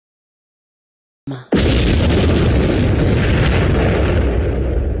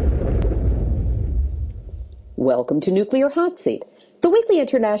Welcome to Nuclear Hot Seat, the weekly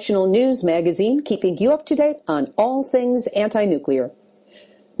international news magazine keeping you up to date on all things anti-nuclear.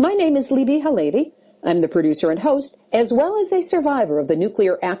 My name is Libby Halevi. I'm the producer and host, as well as a survivor of the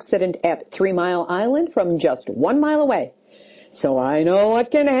nuclear accident at 3 Mile Island from just 1 mile away. So I know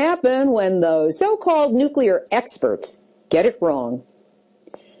what can happen when those so-called nuclear experts get it wrong.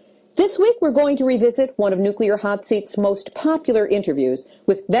 This week, we're going to revisit one of Nuclear Hot Seat's most popular interviews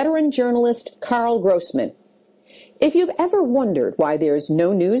with veteran journalist Karl Grossman. If you've ever wondered why there's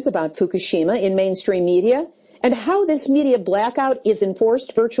no news about Fukushima in mainstream media and how this media blackout is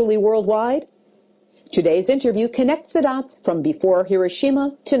enforced virtually worldwide, today's interview connects the dots from before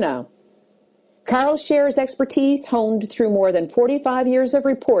Hiroshima to now. Karl shares expertise honed through more than 45 years of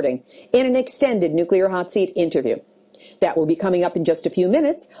reporting in an extended Nuclear Hot Seat interview. That will be coming up in just a few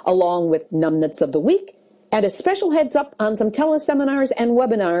minutes, along with NUMNUTZ of the Week and a special heads up on some teleseminars and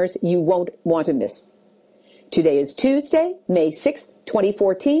webinars you won't want to miss. Today is Tuesday, May 6th,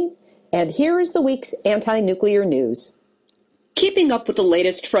 2014, and here is the week's anti-nuclear news. Keeping up with the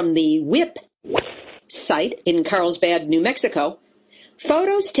latest from the WIPP site in Carlsbad, New Mexico,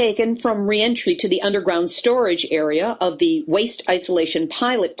 photos taken from re-entry to the underground storage area of the waste isolation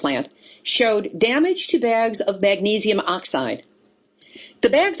pilot plant showed damage to bags of magnesium oxide. The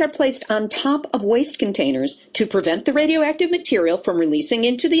bags are placed on top of waste containers to prevent the radioactive material from releasing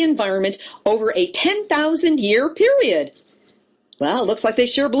into the environment over a 10,000-year period. Well, looks like they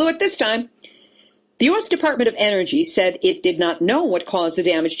sure blew it this time. The U.S. Department of Energy said it did not know what caused the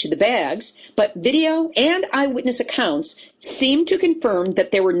damage to the bags, but video and eyewitness accounts seemed to confirm that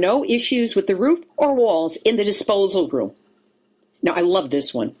there were no issues with the roof or walls in the disposal room. Now, I love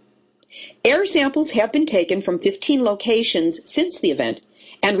this one. Air samples have been taken from 15 locations since the event,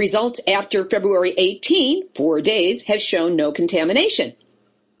 and results after February 18, 4 days, have shown no contamination.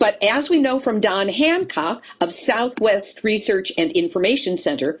 But as we know from Don Hancock of Southwest Research and Information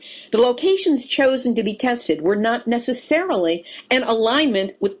Center, the locations chosen to be tested were not necessarily in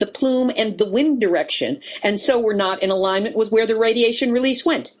alignment with the plume and the wind direction, and so were not in alignment with where the radiation release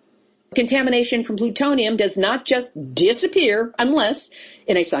went. Contamination from plutonium does not just disappear unless,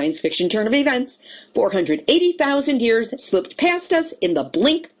 in a science fiction turn of events, 480,000 years slipped past us in the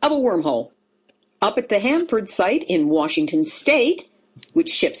blink of a wormhole. Up at the Hanford site in Washington State, which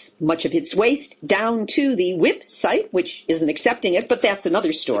ships much of its waste down to the WIPP site, which isn't accepting it, but that's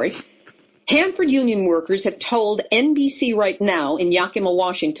another story, Hanford union workers have told NBC Right Now in Yakima,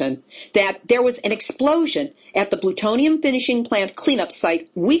 Washington, that there was an explosion at the plutonium finishing plant cleanup site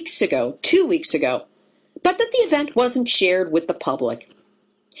 2 weeks ago, but that the event wasn't shared with the public.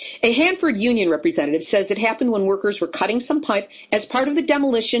 A Hanford union representative says it happened when workers were cutting some pipe as part of the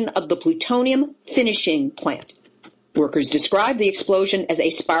demolition of the plutonium finishing plant. Workers described the explosion as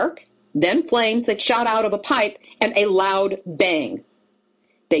a spark, then flames that shot out of a pipe, and a loud bang.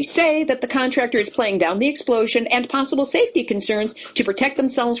 They say that the contractor is playing down the explosion and possible safety concerns to protect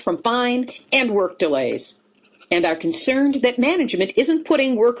themselves from fine and work delays, and are concerned that management isn't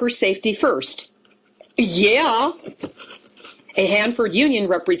putting worker safety first. Yeah. A Hanford union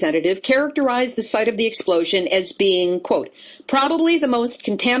representative characterized the site of the explosion as being, quote, probably the most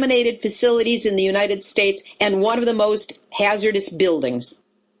contaminated facilities in the United States and one of the most hazardous buildings.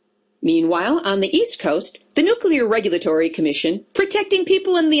 Meanwhile, on the East Coast, the Nuclear Regulatory Commission, protecting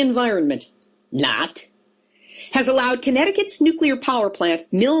people and the environment, has allowed Connecticut's nuclear power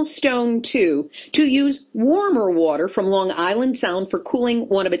plant, Millstone 2, to use warmer water from Long Island Sound for cooling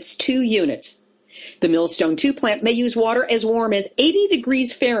one of its 2 units. The Millstone 2 plant may use water as warm as 80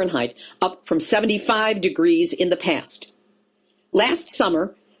 degrees Fahrenheit, up from 75 degrees in the past. Last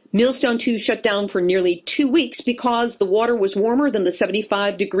summer, Millstone 2 shut down for nearly 2 weeks because the water was warmer than the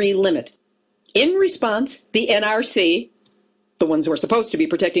 75-degree limit. In response, the NRC, the ones who are supposed to be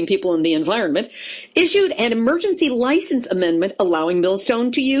protecting people and the environment, issued an emergency license amendment allowing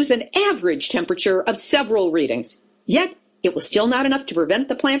Millstone to use an average temperature of several readings. Yet, it was still not enough to prevent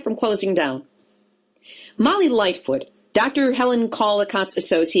the plant from closing down. Molly Lightfoot, Dr. Helen Callicott's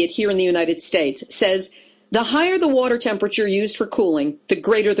associate here in the United States, says, the higher the water temperature used for cooling, the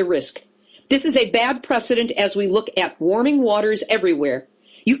greater the risk. This is a bad precedent as we look at warming waters everywhere.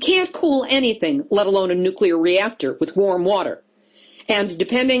 You can't cool anything, let alone a nuclear reactor, with warm water. And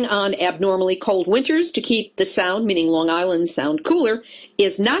depending on abnormally cold winters to keep the Sound, meaning Long Island Sound, cooler,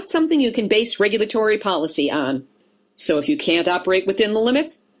 is not something you can base regulatory policy on. So if you can't operate within the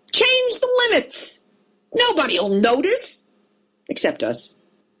limits, change the limits. Nobody'll notice, except us.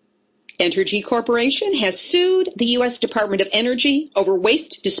 Entergy Corporation has sued the U.S. Department of Energy over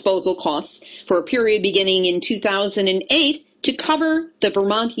waste disposal costs for a period beginning in 2008 to cover the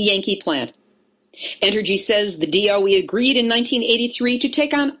Vermont Yankee plant. Entergy says the DOE agreed in 1983 to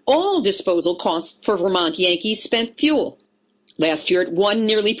take on all disposal costs for Vermont Yankee spent fuel. Last year it won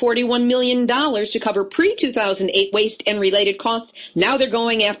nearly $41 million to cover pre-2008 waste and related costs. Now they're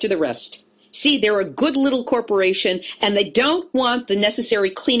going after the rest. See, they're a good little corporation, and they don't want the necessary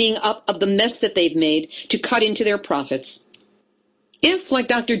cleaning up of the mess that they've made to cut into their profits. If, like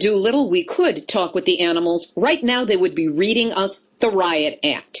Dr. Doolittle, we could talk with the animals, right now they would be reading us the Riot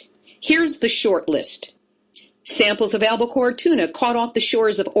Act. Here's the short list. Samples of albacore tuna caught off the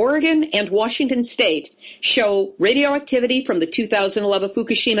shores of Oregon and Washington state show radioactivity from the 2011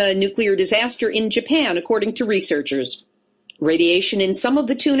 Fukushima nuclear disaster in Japan, according to researchers. Radiation in some of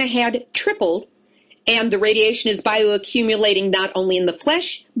the tuna had tripled, and the radiation is bioaccumulating not only in the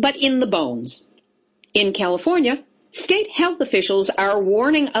flesh, but in the bones. In California, state health officials are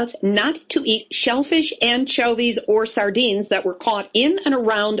warning us not to eat shellfish, anchovies, or sardines that were caught in and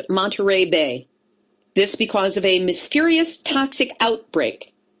around Monterey Bay. This because of a mysterious toxic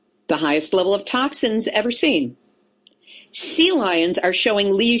outbreak, the highest level of toxins ever seen. Sea lions are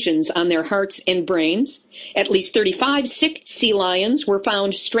showing lesions on their hearts and brains. At least 35 sick sea lions were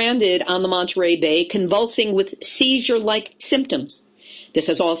found stranded on the Monterey Bay, convulsing with seizure-like symptoms. This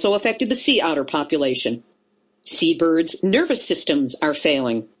has also affected the sea otter population. Seabirds' nervous systems are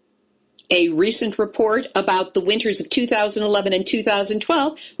failing. A recent report about the winters of 2011 and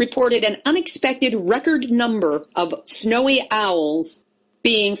 2012 reported an unexpected record number of snowy owls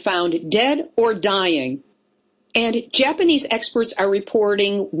being found dead or dying. And Japanese experts are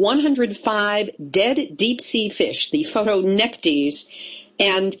reporting 105 dead deep-sea fish, the photonnectes,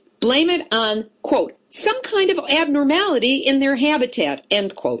 and blame it on, quote, some kind of abnormality in their habitat,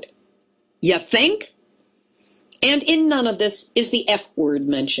 end quote. You think? And in none of this is the F word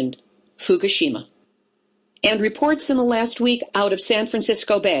mentioned, Fukushima. And reports in the last week out of San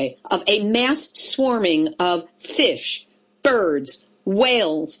Francisco Bay of a mass swarming of fish, birds,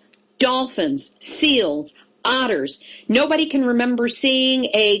 whales, dolphins, seals, otters. Nobody can remember seeing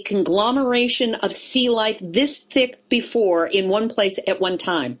a conglomeration of sea life this thick before in one place at one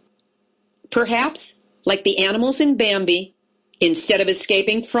time. Perhaps, like the animals in Bambi, instead of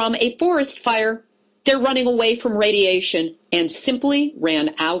escaping from a forest fire, they're running away from radiation and simply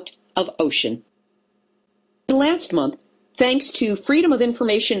ran out of ocean. Last month, thanks to Freedom of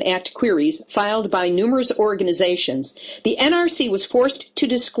Information Act queries filed by numerous organizations, the NRC was forced to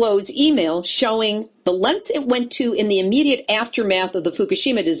disclose email showing the lengths it went to in the immediate aftermath of the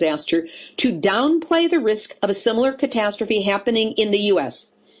Fukushima disaster to downplay the risk of a similar catastrophe happening in the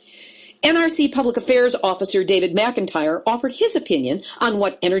U.S. NRC Public Affairs Officer David McIntyre offered his opinion on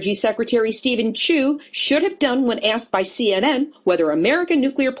what Energy Secretary Stephen Chu should have done when asked by CNN whether American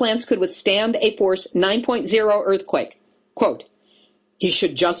nuclear plants could withstand a force 9.0 earthquake. Quote, he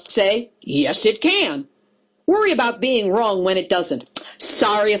should just say, yes, it can. Worry about being wrong when it doesn't.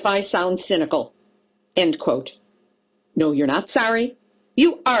 Sorry if I sound cynical. End quote. No, you're not sorry.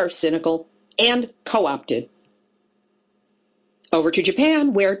 You are cynical and co-opted. Over to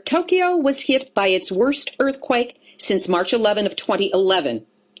Japan, where Tokyo was hit by its worst earthquake since March 11 of 2011.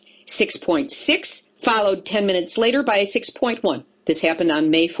 6.6 followed 10 minutes later by a 6.1. This happened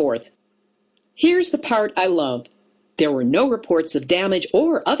on May 4th. Here's the part I love. There were no reports of damage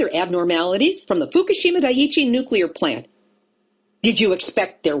or other abnormalities from the Fukushima Daiichi nuclear plant. Did you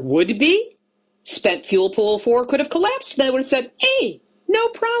expect there would be? Spent Fuel Pool 4 could have collapsed. They would have said, hey, no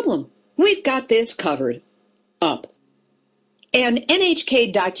problem. We've got this covered. Up. An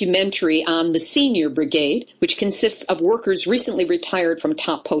NHK documentary on the Senior Brigade, which consists of workers recently retired from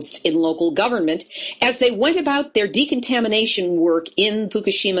top posts in local government, as they went about their decontamination work in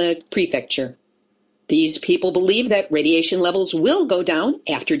Fukushima Prefecture. These people believe that radiation levels will go down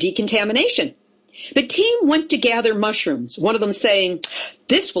after decontamination. The team went to gather mushrooms, one of them saying,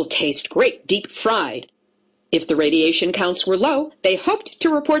 this will taste great deep fried. If the radiation counts were low, they hoped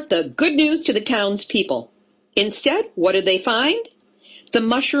to report the good news to the townspeople. Instead, what did they find? The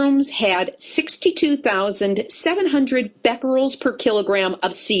mushrooms had 62,700 becquerels per kilogram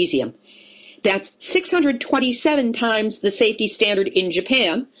of cesium. That's 627 times the safety standard in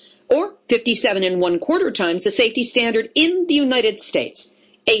Japan, or 57 1/4 times the safety standard in the United States.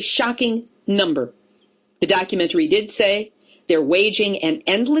 A shocking number. The documentary did say they're waging an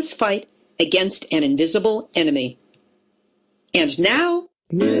endless fight against an invisible enemy. And now,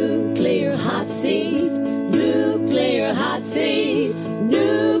 Nuclear hot seat, nuclear hot seat,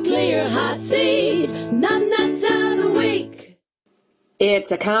 nuclear hot seat, NUMNUTZ of the week.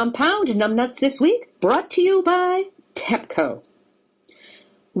 It's a compound NUMNUTZ this week, brought to you by TEPCO.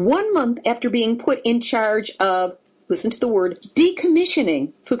 1 month after being put in charge of, listen to the word,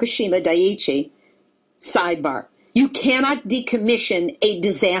 decommissioning Fukushima Daiichi, sidebar, you cannot decommission a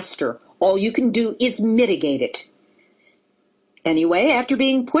disaster. All you can do is mitigate it. Anyway, after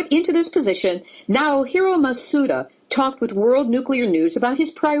being put into this position, Naohiro Masuda talked with World Nuclear News about his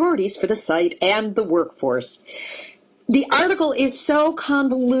priorities for the site and the workforce. The article is so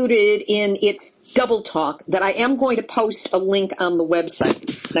convoluted in its double talk that I am going to post a link on the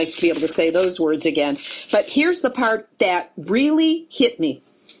website. Nice to be able to say those words again. But here's the part that really hit me.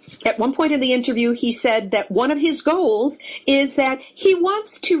 At one point in the interview, he said that one of his goals is that he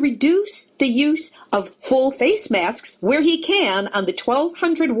wants to reduce the use of full face masks where he can on the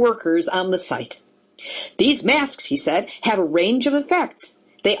 1,200 workers on the site. These masks, he said, have a range of effects.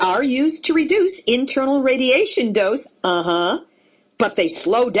 They are used to reduce internal radiation dose, but they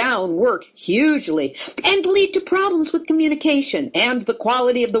slow down work hugely and lead to problems with communication and the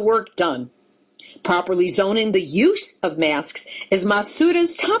quality of the work done. Properly zoning the use of masks is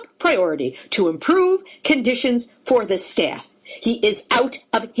Masuda's top priority to improve conditions for the staff. He is out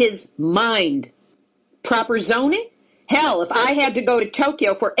of his mind. Proper zoning? Hell, if I had to go to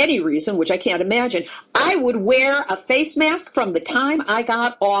Tokyo for any reason, which I can't imagine, I would wear a face mask from the time I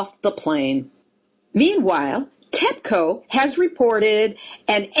got off the plane. Meanwhile, TEPCO has reported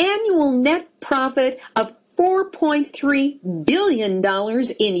an annual net profit of $4.3 billion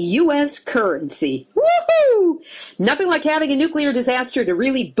in U.S. currency. Woohoo! Nothing like having a nuclear disaster to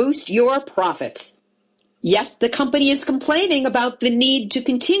really boost your profits. Yet the company is complaining about the need to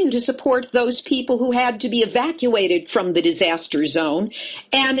continue to support those people who had to be evacuated from the disaster zone,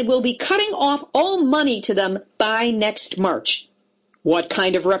 and it will be cutting off all money to them by next March. What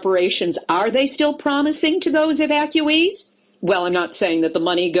kind of reparations are they still promising to those evacuees? Well, I'm not saying that the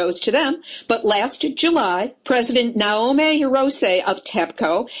money goes to them, but last July, President Naomi Hirose of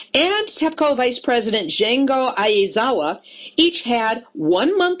TEPCO and TEPCO Vice President Gengo Aizawa each had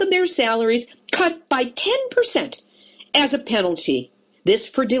 1 month of their salaries cut by 10% as a penalty. This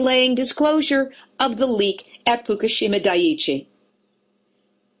for delaying disclosure of the leak at Fukushima Daiichi.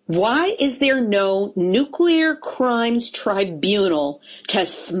 Why is there no nuclear crimes tribunal to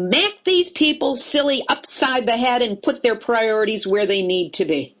smack these people silly upside the head and put their priorities where they need to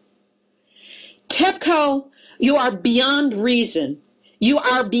be? TEPCO, you are beyond reason. You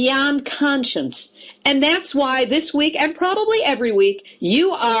are beyond conscience. And that's why this week, and probably every week,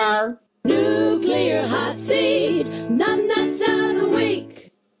 you are Nuclear Hot Seat, NUMNUTZ of the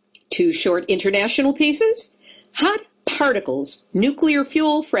week. 2 short international pieces. Hot particles, nuclear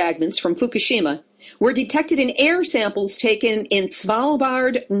fuel fragments from Fukushima, were detected in air samples taken in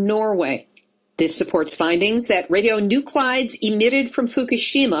Svalbard, Norway. This supports findings that radionuclides emitted from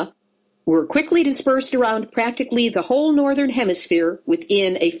Fukushima were quickly dispersed around practically the whole northern hemisphere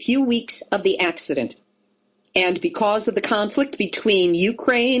within a few weeks of the accident. And because of the conflict between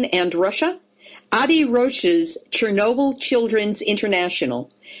Ukraine and Russia, Adi Roche's Chernobyl Children's International,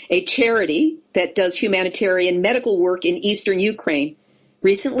 a charity that does humanitarian medical work in eastern Ukraine,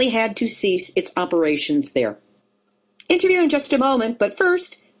 recently had to cease its operations there. Interview in just a moment, but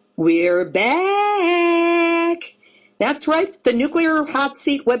first, we're back! That's right, the Nuclear Hot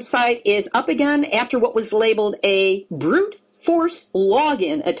Seat website is up again after what was labeled a brute force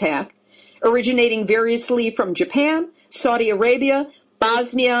login attack, originating variously from Japan, Saudi Arabia,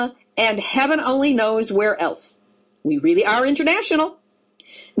 Bosnia, and heaven only knows where else. We really are international.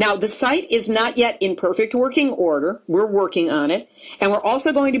 Now, the site is not yet in perfect working order. We're working on it. And we're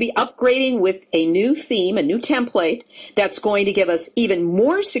also going to be upgrading with a new theme, a new template, that's going to give us even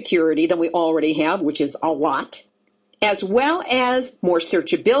more security than we already have, which is a lot, as well as more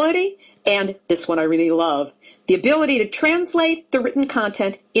searchability, and this one I really love, the ability to translate the written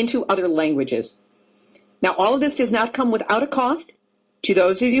content into other languages. Now, all of this does not come without a cost. To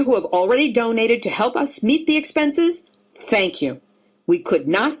those of you who have already donated to help us meet the expenses, thank you. We could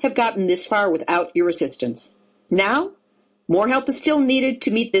not have gotten this far without your assistance. Now, more help is still needed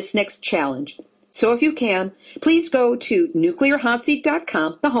to meet this next challenge. So if you can, please go to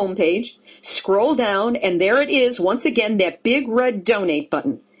nuclearhotseat.com, the homepage, scroll down, and there it is, once again, that big red donate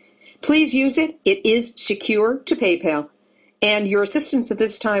button. Please use it. It is secure to PayPal. And your assistance at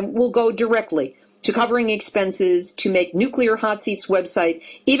this time will go directly to covering expenses to make Nuclear Hot Seat's website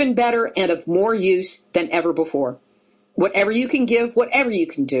even better and of more use than ever before. Whatever you can give, whatever you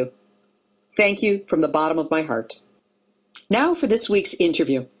can do. Thank you from the bottom of my heart. Now for this week's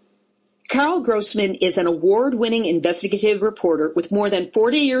interview. Karl Grossman is an award-winning investigative reporter with more than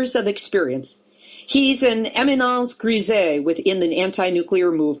 40 years of experience. He's an eminence grise within the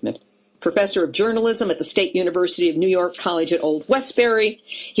anti-nuclear movement. Professor of journalism at the State University of New York College at Old Westbury.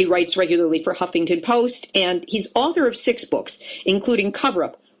 He writes regularly for Huffington Post, and he's author of 6 books, including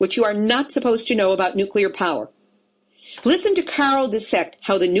Cover-Up, What You Are Not Supposed to Know About Nuclear Power. Listen to Karl dissect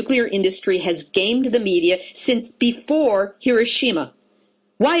how the nuclear industry has gamed the media since before Hiroshima,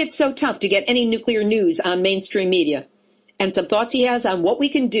 why it's so tough to get any nuclear news on mainstream media, and some thoughts he has on what we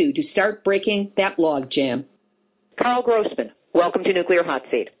can do to start breaking that logjam. Karl Grossman, welcome to Nuclear Hot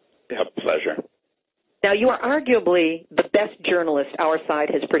Seat. Yeah, pleasure. Now, you are arguably the best journalist our side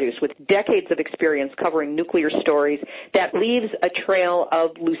has produced, with decades of experience covering nuclear stories that leaves a trail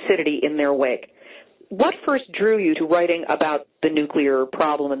of lucidity in their wake. What first drew you to writing about the nuclear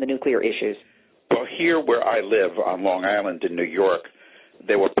problem and the nuclear issues? Well, here where I live on Long Island in New York,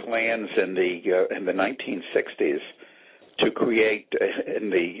 there were plans in the 1960s to create in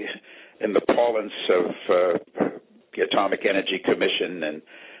the parlance of the Atomic Energy Commission and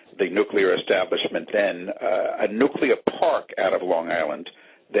the nuclear establishment then, a nuclear park out of Long Island.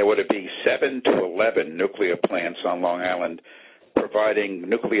 There were to be 7 to 11 nuclear plants on Long Island providing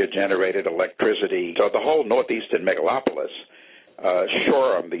nuclear-generated electricity. So the whole northeastern megalopolis,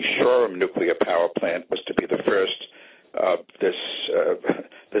 Shoreham, the Shoreham nuclear power plant was to be the first of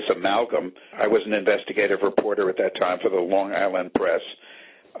this amalgam. I was an investigative reporter at that time for the Long Island Press.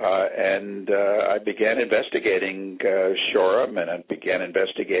 And I began investigating Shoreham, and I began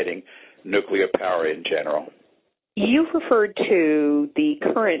investigating nuclear power in general. You referred to the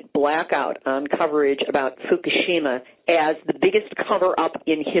current blackout on coverage about Fukushima as the biggest cover-up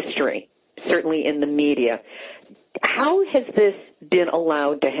in history, certainly in the media. How has this been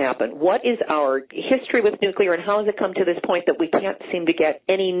allowed to happen? What is our history with nuclear, and how has it come to this point that we can't seem to get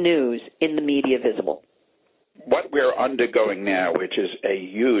any news in the media visible? What we're undergoing now, which is a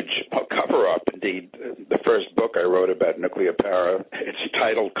huge cover-up, indeed, the first book I wrote about nuclear power, it's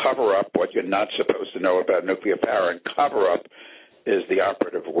titled Cover-Up, What You're Not Supposed to Know About Nuclear Power, and cover-up is the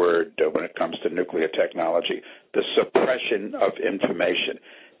operative word when it comes to nuclear technology, the suppression of information.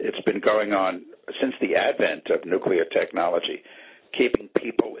 It's been going on since the advent of nuclear technology, keeping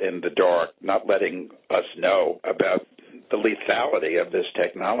people in the dark, not letting us know about the lethality of this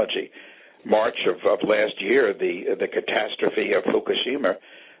technology. March of last year, the catastrophe of Fukushima,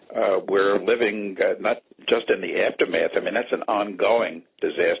 we're living not just in the aftermath. I mean, that's an ongoing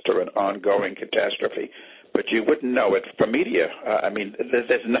disaster, an ongoing catastrophe. But you wouldn't know it from media. I mean,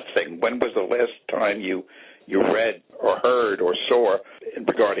 there's nothing. When was the last time you read or heard or saw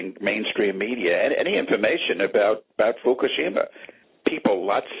regarding mainstream media any information about Fukushima? People,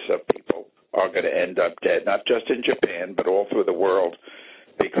 lots of people, are going to end up dead, not just in Japan, but all through the world,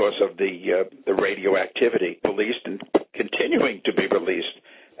 because of the radioactivity released and continuing to be released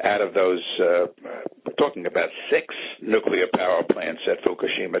out of those, we're talking about 6 nuclear power plants at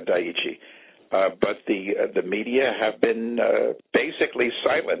Fukushima Daiichi. But the media have been basically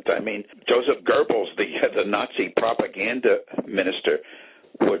silent. I mean, Joseph Goebbels, the Nazi propaganda minister,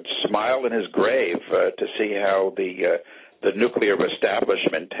 would smile in his grave to see how the nuclear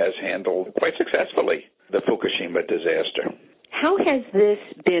establishment has handled quite successfully the Fukushima disaster. How has this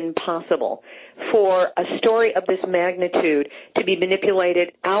been possible for a story of this magnitude to be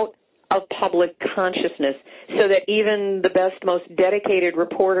manipulated out of public consciousness so that even the best, most dedicated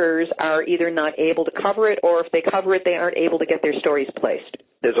reporters are either not able to cover it, or if they cover it, they aren't able to get their stories placed?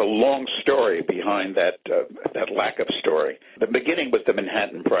 There's a long story behind that lack of story. The beginning was the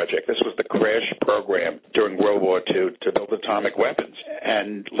Manhattan Project. This was the crash program during World War II to build atomic weapons.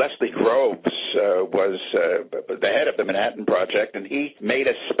 And Leslie Groves was the head of the Manhattan Project, and he made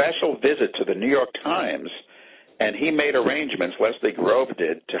a special visit to the New York Times, and he made arrangements, Leslie Groves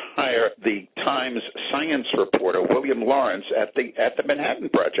did, to hire the Times science reporter, William Lawrence, at the Manhattan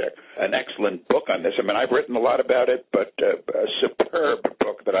Project. An excellent book on this. I mean, I've written a lot about it, but a superb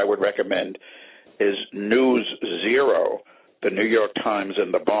book that I would recommend is News Zero, the New York Times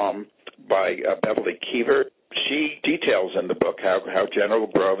and the Bomb, by Beverly Keever. She details in the book how General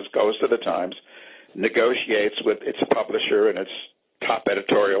Groves goes to the Times, negotiates with its publisher and its top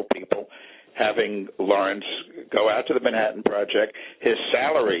editorial people, having Lawrence go out to the Manhattan Project. His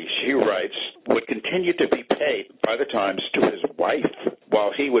salary, she writes, would continue to be paid by the Times to his wife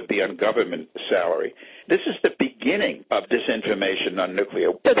while he would be on government salary. This is the beginning of disinformation on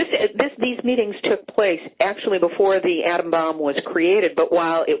nuclear. So these meetings took place actually before the atom bomb was created, but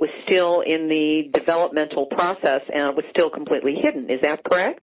while it was still in the developmental process and it was still completely hidden. Is that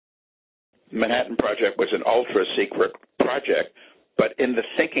correct? The Manhattan Project was an ultra-secret project, but in the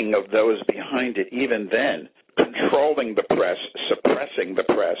thinking of those behind it, even then, controlling the press, suppressing the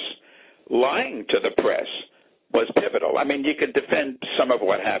press, lying to the press was pivotal. I mean, you could defend some of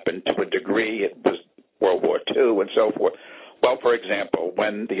what happened to a degree. It was World War II and so forth. Well, for example,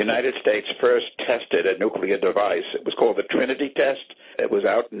 when the United States first tested a nuclear device, it was called the Trinity test. It was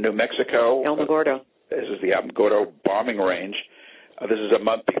out in New Mexico. Alamogordo. This is the Alamogordo bombing range. This is a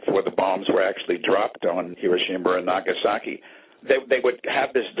month before the bombs were actually dropped on Hiroshima and Nagasaki. They would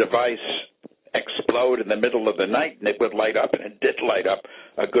have this device explode in the middle of the night, and it would light up, and it did light up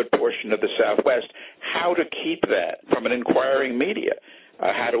a good portion of the Southwest. How to keep that from an inquiring media?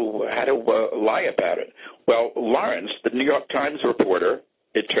 How to lie about it? Well, Lawrence, the New York Times reporter,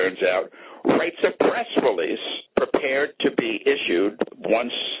 it turns out, writes a press release prepared to be issued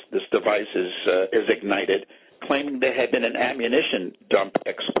once this device is ignited, claiming there had been an ammunition dump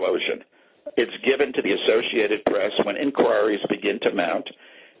explosion. It's given to the Associated Press when inquiries begin to mount,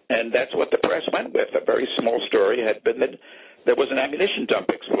 and that's what the press went with. A very small story had been that there was an ammunition dump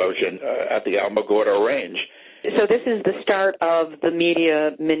explosion at the Alamogordo Range. So this is the start of the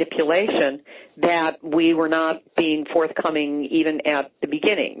media manipulation that we were not being forthcoming even at the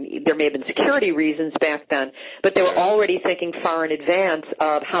beginning. There may have been security reasons back then, but they were already thinking far in advance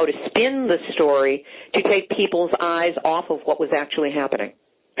of how to spin the story to take people's eyes off of what was actually happening.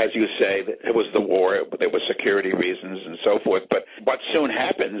 As you say, it was the war, there were security reasons and so forth, but what soon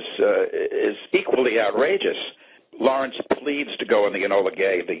happens is equally outrageous. Lawrence pleads to go on the Enola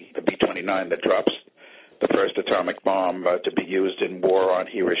Gay, the B-29 that drops the first atomic bomb to be used in war on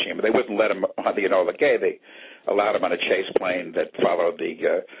Hiroshima. They wouldn't let him on the Enola Gay. They allowed him on a chase plane that followed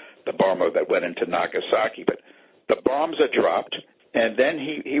the bomber that went into Nagasaki. But the bombs are dropped, and then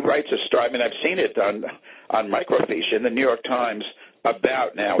he writes a story. I mean, I've seen it on microfiche in the New York Times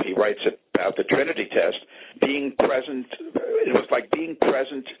about now. He writes about the Trinity test being present. It was like being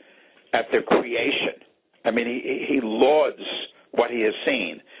present at their creation. I mean, he lauds what he has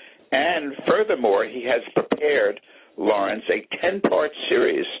seen. And furthermore, he has prepared, Lawrence, a 10-part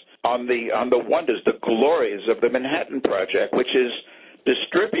series on the wonders, the glories of the Manhattan Project, which is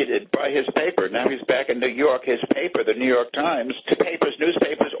distributed by his paper. Now he's back in New York. His paper, the New York Times, to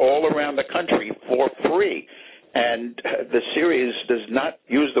newspapers all around the country for free. And the series does not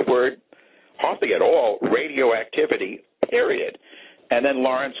use the word hardly at all, radioactivity, period. And then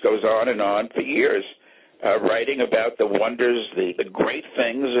Lawrence goes on for years, writing about the wonders, the great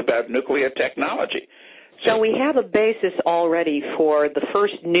things about nuclear technology. So we have a basis already for the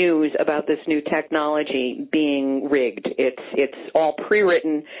first news about this new technology being rigged. It's all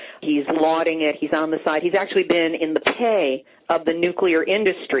pre-written. He's lauding it. He's on the side. He's actually been in the pay of the nuclear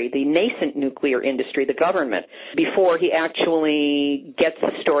industry, the nascent nuclear industry, the government, before he actually gets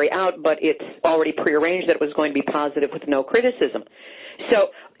the story out, but it's already prearranged that it was going to be positive with no criticism. So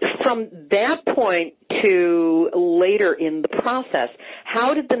from that point to later in the process,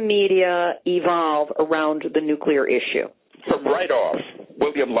 how did the media evolve around the nuclear issue? From right off,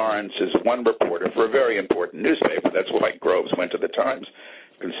 William Lawrence is one reporter for a very important newspaper. That's why Groves went to the Times,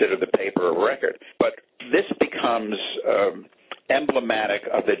 considered the paper a record. But this becomes emblematic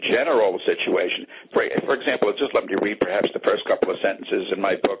of the general situation. For example, just let me read perhaps the first couple of sentences in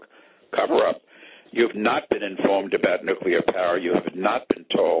my book, Cover Up. You've not been informed about nuclear power. You have not been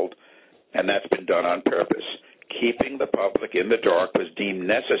told, and that's been done on purpose. Keeping the public in the dark was deemed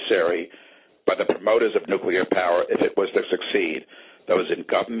necessary by the promoters of nuclear power if it was to succeed. Those in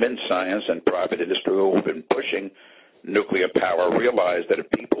government, science, and private industry who have been pushing nuclear power realized that if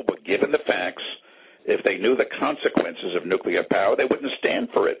people were given the facts, if they knew the consequences of nuclear power, they wouldn't stand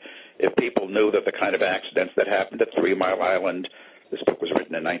for it. If people knew that the kind of accidents that happened at 3 Mile Island, this book was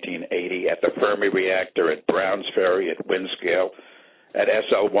written in 1980, at the Fermi reactor, at Browns Ferry, at Windscale, at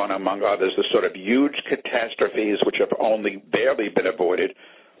SL-1, among others, the sort of huge catastrophes which have only barely been avoided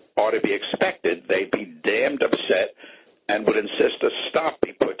ought to be expected, they'd be damned upset and would insist a stop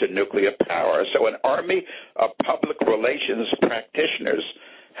be put to nuclear power. So an army of public relations practitioners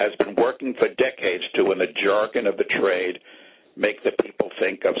has been working for decades to, in the jargon of the trade, make the people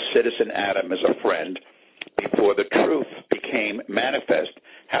think of Citizen Adam as a friend before the truth became manifest.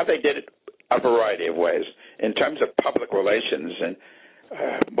 How they did it, a variety of ways. In terms of public relations, and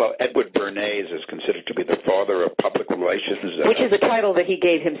Edward Bernays is considered to be the father of public relations. Which is a title that he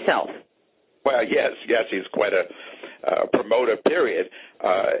gave himself. Well, yes, he's quite a promoter, period,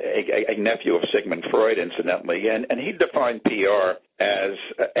 a nephew of Sigmund Freud, incidentally, and he defined PR as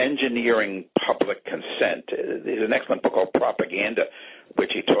engineering public consent. There's an excellent book called Propaganda,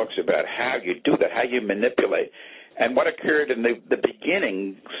 which he talks about how you do that, how you manipulate. And what occurred in the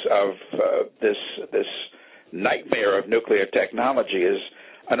beginnings of this nightmare of nuclear technology is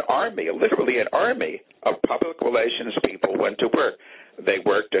an army, literally an army of public relations people went to work. They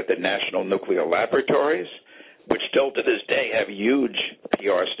worked at the National Nuclear Laboratories, which still to this day have huge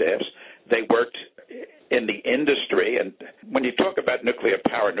PR staffs. They worked in the industry. And when you talk about nuclear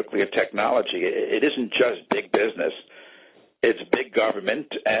power, nuclear technology, it isn't just big business. It's big government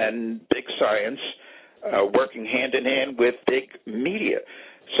and big science working hand in hand with big media.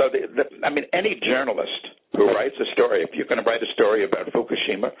 So, any journalist who writes a story, if you're going to write a story about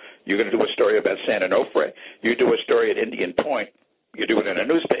Fukushima, you're going to do a story about San Onofre, you do a story at Indian Point, you do it in a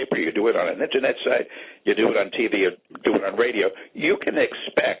newspaper, you do it on an internet site, you do it on TV, you do it on radio, you can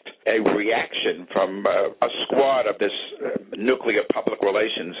expect a reaction from a squad of this nuclear public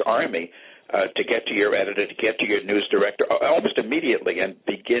relations army to get to your editor, to get to your news director almost immediately and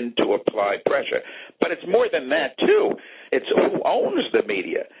begin to apply pressure. But it's more than that, too. It's who owns the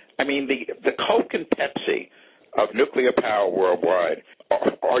media. I mean, the Coke and Pepsi of nuclear power worldwide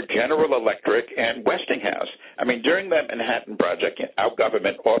are General Electric and Westinghouse. I mean, during the Manhattan Project, our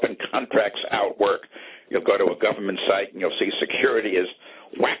government often contracts out work. You'll go to a government site and you'll see security is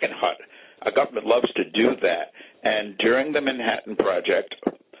whacking hot. Our government loves to do that. And during the Manhattan Project,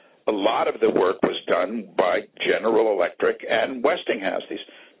 a lot of the work was done by General Electric and Westinghouse, these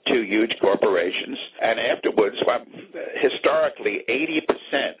two huge corporations. And afterwards, historically,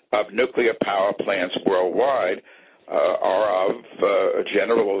 80% of nuclear power plants worldwide are of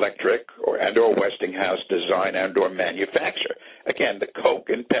General Electric or Westinghouse design and or manufacture. Again, the Coke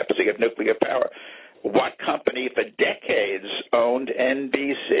and Pepsi of nuclear power. What company for decades owned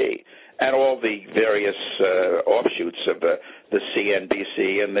NBC and all the various offshoots of the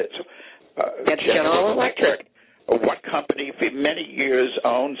CNBC and General Electric? What company for many years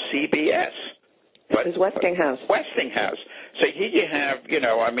owned CBS? What is Westinghouse? Westinghouse. So here you have,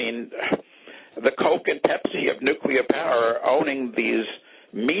 the Coke and Pepsi of nuclear power owning these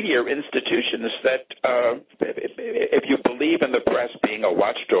media institutions that, if you believe in the press being a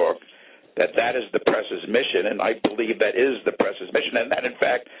watchdog, that is the press's mission, and I believe that is the press's mission, and that, in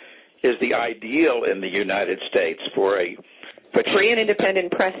fact, is the ideal in the United States for free and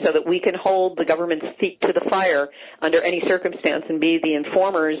independent press so that we can hold the government's feet to the fire under any circumstance and be the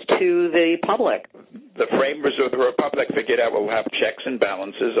informers to the public. The framers of the Republic figured out we'll have checks and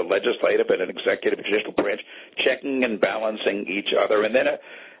balances, a legislative and an executive judicial branch checking and balancing each other, and then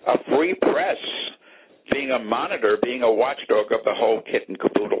a free press being a monitor, being a watchdog of the whole kit and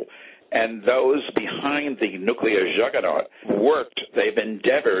caboodle. And those behind the nuclear juggernaut they've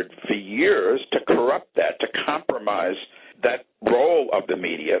endeavored for years to corrupt that, to compromise that role of the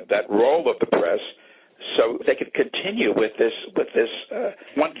media, that role of the press, so they could continue with this.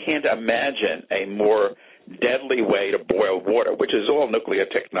 One can't imagine a more deadly way to boil water, which is all nuclear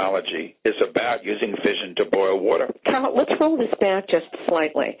technology is about, using fission to boil water. Carl, let's roll this back just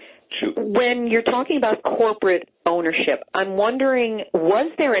slightly. Shoot. When you're talking about corporate ownership, I'm wondering,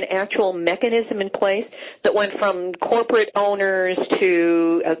 was there an actual mechanism in place that went from corporate owners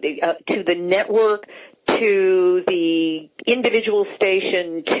to the network, to the individual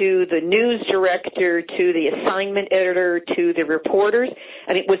station, to the news director, to the assignment editor, to the reporters?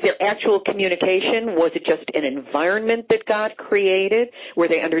 I mean, was there actual communication? Was it just an environment that got created? Were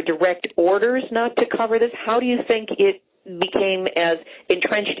they under direct orders not to cover this? How do you think it became as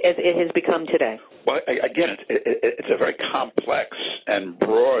entrenched as it has become today? Well, again, it's a very complex and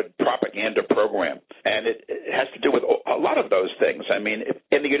broad propaganda program, and it has to do with a lot of those things. I mean,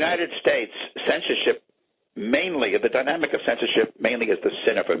 in the United States, censorship mainly, the dynamic of censorship mainly is the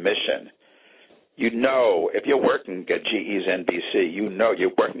sin of omission. You know, if you're working at GE's NBC, you know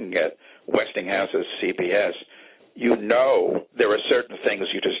you're working at Westinghouse's CBS, you know there are certain things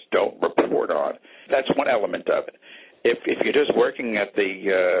you just don't report on. That's one element of it. If you're just working at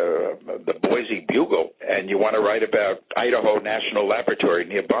the Boise Bugle and you want to write about Idaho National Laboratory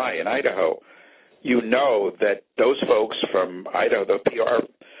nearby in Idaho, you know that those folks from Idaho, the PR,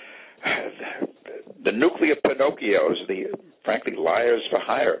 the nuclear Pinocchios, the frankly liars for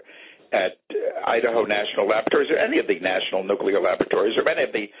hire at Idaho National Laboratories or any of the national nuclear laboratories or any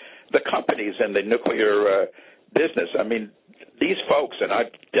of the companies in the nuclear business. I mean, these folks, and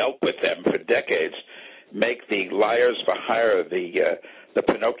I've dealt with them for decades, make the liars for hire, the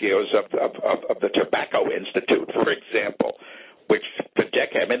Pinocchios of the Tobacco Institute, for example, which for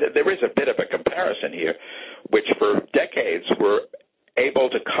decades, I mean, there is a bit of a comparison here, which for decades were able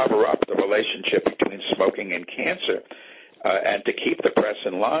to cover up the relationship between smoking and cancer and to keep the press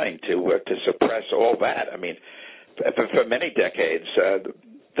in line, to suppress all that. I mean, for many decades,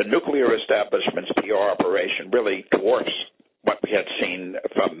 the nuclear establishment's PR operation really dwarfs what we had seen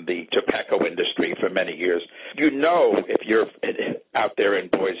from the tobacco industry for many years. You know, if you're out there in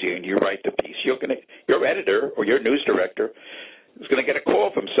Boise and you write the piece, your editor or your news director, is going to get a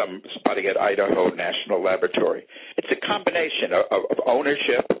call from somebody at Idaho National Laboratory. It's a combination of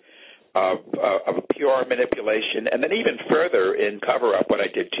ownership, of PR manipulation, and then even further in cover-up, what I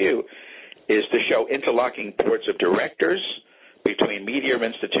did too, is to show interlocking boards of directors between media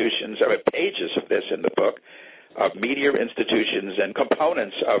institutions. I have pages of this in the book, of media institutions and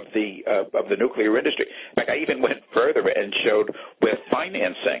components of the nuclear industry. In fact, I even went further and showed where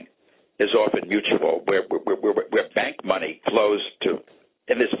financing is often mutual, where bank money flows to,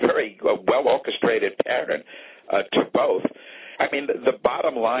 in this very well-orchestrated pattern, to both. I mean, the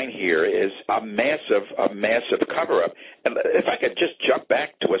bottom line here is a massive cover-up. And if I could just jump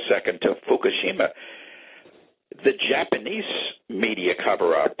back to a second to Fukushima, the Japanese media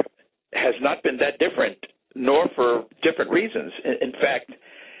cover-up has not been that different, nor for different reasons. In fact,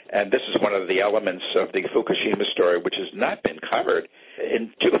 and this is one of the elements of the Fukushima story which has not been covered,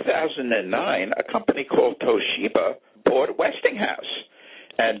 in 2009, a company called Toshiba bought Westinghouse,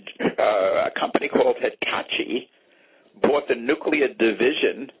 and a company called Hitachi bought the nuclear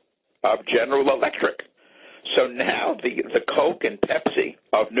division of General Electric. So now the Coke and Pepsi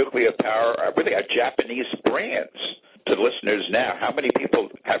of nuclear power are really Japanese brands. To listeners now, how many people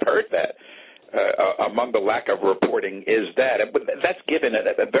have heard that? Among the lack of reporting is that. That's given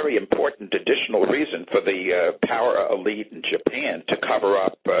a very important additional reason for the power elite in Japan to cover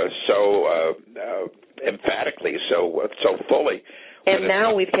up so emphatically, so fully. And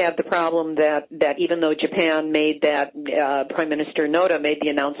now we've had the problem that even though Japan made that, Prime Minister Noda made the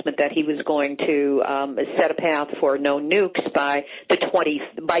announcement that he was going to set a path for no nukes by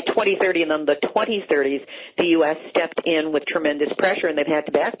 2030, and then the 2030s, the U.S. stepped in with tremendous pressure, and they've had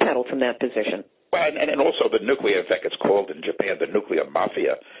to backpedal from that position. Well, and also the nuclear, in fact, it's called in Japan the nuclear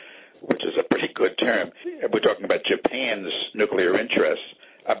mafia, which is a pretty good term. We're talking about Japan's nuclear interests,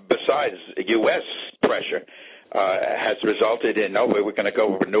 besides U.S. pressure. Has resulted in, we're going to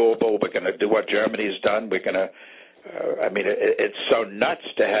go renewable, we're going to do what Germany's done, we're going to, it's so nuts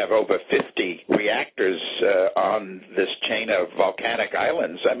to have over 50 reactors on this chain of volcanic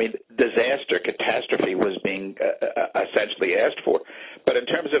islands. I mean, disaster, catastrophe was being essentially asked for. But in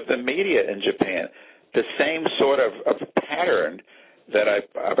terms of the media in Japan, the same sort of pattern that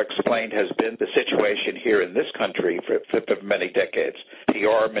I've explained has been the situation here in this country for many decades.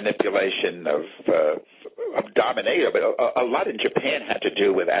 PR manipulation of dominating, but a lot in Japan had to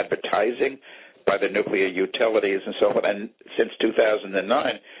do with advertising by the nuclear utilities and so forth. And since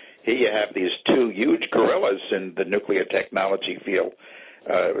 2009, here you have these two huge gorillas in the nuclear technology field,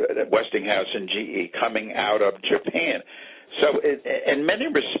 Westinghouse and GE, coming out of Japan. So in many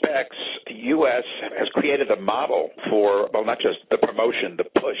respects, the U.S. has created a model for, well, not just the promotion, the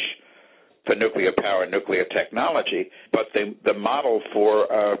push for nuclear power and nuclear technology, but the model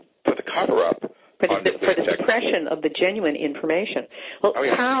for the cover-up. For the suppression of the genuine information. Well,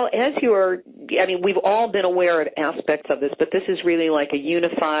 Carl, we've all been aware of aspects of this, but this is really like a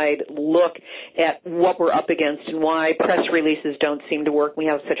unified look at what we're up against and why press releases don't seem to work. We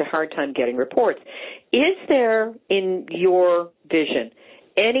have such a hard time getting reports. Is there, in your vision,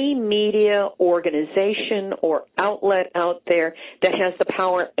 any media organization or outlet out there that has the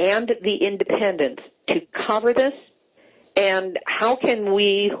power and the independence to cover this? And how can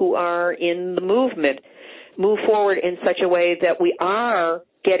we who are in the movement move forward in such a way that we are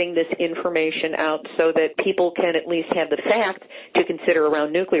getting this information out so that people can at least have the facts to consider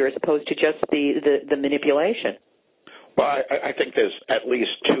around nuclear as opposed to just the manipulation? Well, I think there's at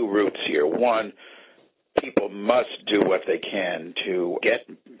least two routes here. One, people must do what they can to get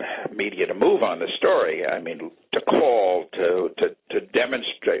media to move on the story. I mean, to call, to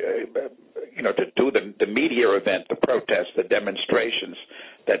demonstrate, to do the media event, the protests, the demonstrations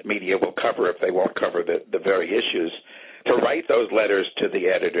that media will cover if they won't cover the very issues, to write those letters to the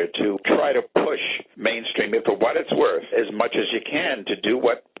editor, to try to push mainstream, for what it's worth, as much as you can, to do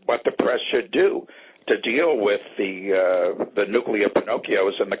what the press should do, to deal with the nuclear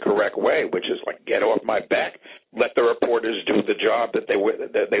Pinocchios in the correct way, which is like, get off my back, let the reporters do the job that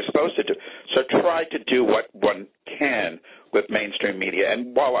they're supposed to do. So try to do what one can with mainstream media.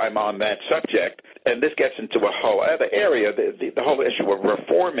 And while I'm on that subject, and this gets into a whole other area, the whole issue of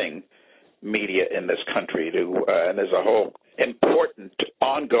reforming media in this country, and there's a whole important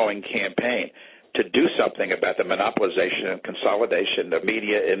ongoing campaign to do something about the monopolization and consolidation of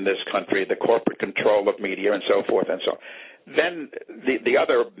media in this country, the corporate control of media, and so forth and so on. Then the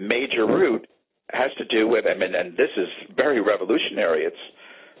other major route has to do with, and this is very revolutionary, it's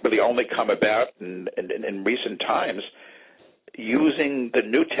really only come about in recent times, using the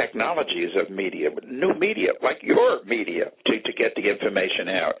new technologies of media, new media, like your media, to get the information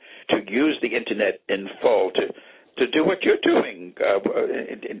out, to use the Internet in full, to to do what you're doing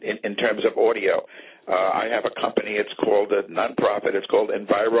in terms of audio. I have a company, it's called a nonprofit, it's called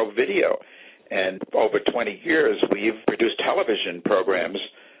Enviro Video. And over 20 years, we've produced television programs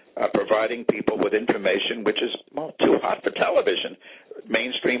providing people with information which is, well, too hot for television,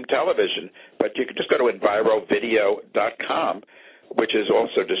 mainstream television. But you can just go to envirovideo.com, which is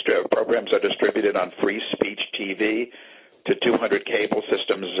also programs are distributed on Free Speech TV to 200 cable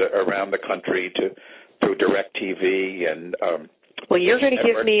systems around the country through DirecTV and well, you're going to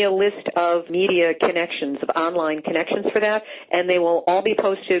give me a list of media connections, of online connections for that, and they will all be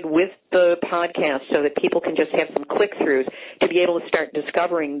posted with the podcast so that people can just have some click-throughs to be able to start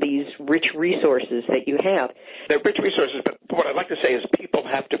discovering these rich resources that you have. They're rich resources, but what I'd like to say is people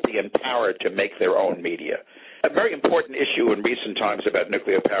have to be empowered to make their own media. A very important issue in recent times about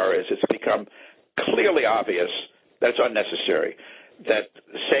nuclear power is it's become clearly obvious that it's unnecessary, that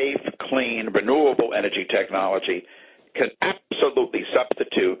safe, clean, renewable energy technology can absolutely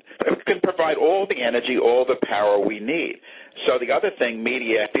substitute, can provide all the energy, all the power we need. So the other thing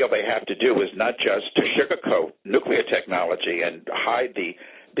media feel they have to do is not just to sugarcoat nuclear technology and hide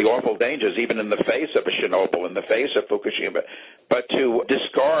the awful dangers, even in the face of a Chernobyl, in the face of Fukushima, but to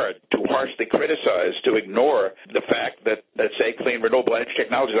discard, to harshly criticize, to ignore the fact that say, clean, renewable energy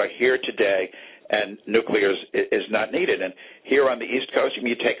technologies are here today and nuclear is not needed. And here on the East Coast,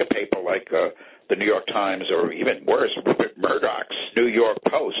 you take a paper like the New York Times, or even worse, Rupert Murdoch's New York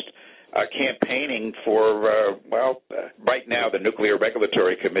Post, campaigning for, right now the Nuclear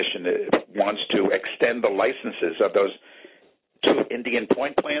Regulatory Commission wants to extend the licenses of those two Indian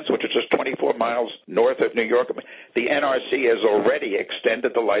Point plants, which are just 24 miles north of New York. The NRC has already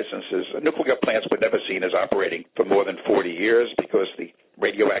extended the licenses. Nuclear plants were never seen as operating for more than 40 years because the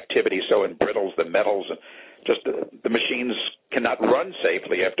radioactivity so embrittles the metals, and just the machines cannot run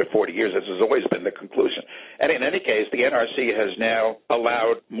safely after 40 years. This has always been the conclusion. And in any case, the NRC has now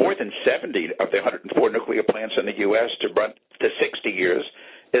allowed more than 70 of the 104 nuclear plants in the U.S. to run to 60 years,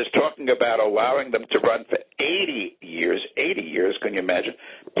 is talking about allowing them to run for 80 years. 80 years, can you imagine?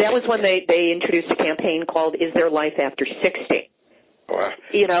 That was when they introduced a campaign called Is There Life After 60?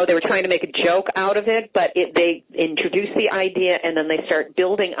 You know, they were trying to make a joke out of it, but they introduce the idea and then they start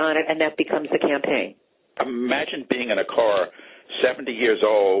building on it, and that becomes the campaign. Imagine being in a car, 70 years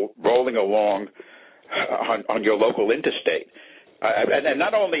old, rolling along on your local interstate. And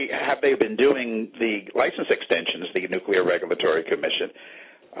not only have they been doing the license extensions, the Nuclear Regulatory Commission,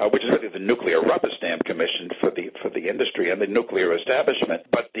 which is really the Nuclear Rubber Stamp Commission for the industry and the nuclear establishment,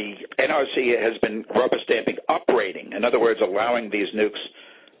 but the NRC has been rubber stamping uprating. In other words, allowing these nukes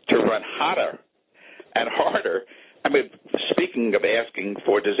to run hotter and harder. I mean, speaking of asking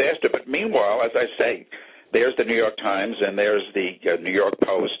for disaster, but meanwhile, as I say, there's the New York Times, and there's the New York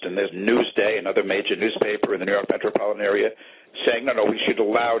Post, and there's Newsday, another major newspaper in the New York metropolitan area, saying, no, we should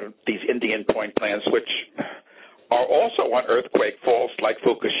allow these Indian Point plants, which are also on earthquake faults like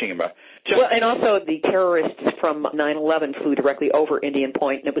Fukushima. Well, and also the terrorists from 9/11 flew directly over Indian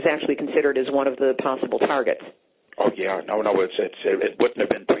Point, and it was actually considered as one of the possible targets. Oh, yeah. No, it wouldn't have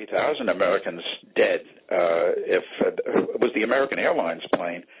been 3,000 Americans dead if it was the American Airlines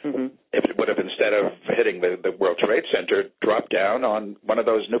plane. Mm-hmm. If it would have, instead of hitting the World Trade Center, dropped down on one of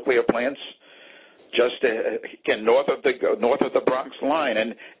those nuclear plants just again north of the Bronx line.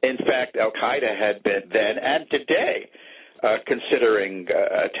 And in fact, Al Qaeda had been then and today considering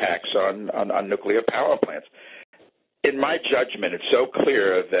attacks on nuclear power plants. In my judgment, it's so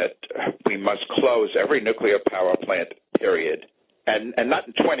clear that we must close every nuclear power plant, period, and not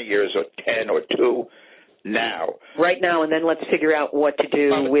in 20 years or 10 or 2, now. Right now, and then let's figure out what to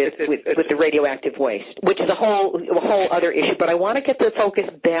do with the radioactive waste, which is a whole other issue. But I want to get the focus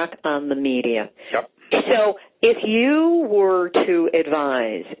back on the media. Yep. So if you were to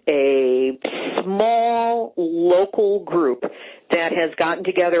advise a small local group that has gotten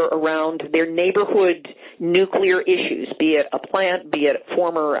together around their neighborhood nuclear issues, be it a plant, be it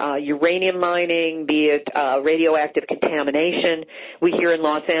former uranium mining, be it radioactive contamination. We here in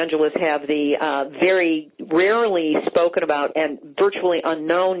Los Angeles have the very rarely spoken about and virtually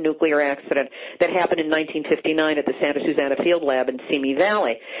unknown nuclear accident that happened in 1959 at the Santa Susana Field Lab in Simi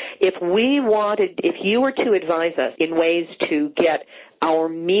Valley. If you were to advise us in ways to get our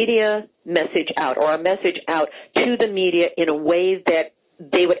media message out, or our message out to the media in a way that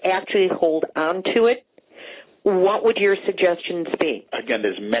they would actually hold on to it, what would your suggestions be? Again,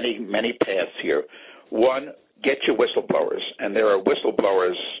 there's many paths here. One, get your whistleblowers, and there are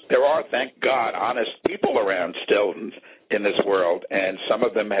whistleblowers. There are, thank God, honest people around still in this world, and some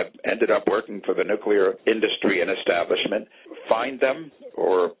of them have ended up working for the nuclear industry and establishment. Find them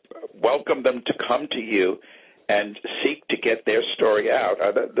or welcome them to come to you and seek to get their story out.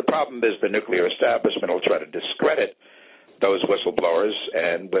 The problem is the nuclear establishment will try to discredit those whistleblowers,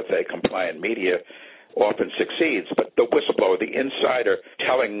 and with a compliant media often succeeds. But the whistleblower, the insider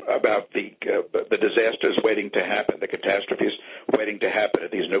telling about the disasters waiting to happen, the catastrophes waiting to happen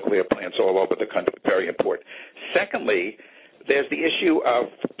at these nuclear plants all over the country, very important. Secondly, there's the issue of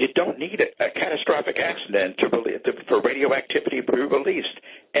you don't need a catastrophic accident for radioactivity to be released.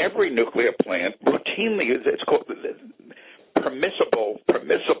 Every nuclear plant routinely, it's called permissible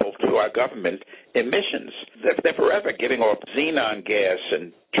to our government emissions. They're forever giving off xenon gas,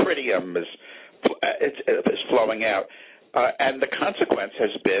 and tritium is flowing out. And the consequence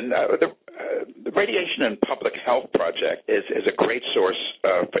has been the Radiation and Public Health Project is a great source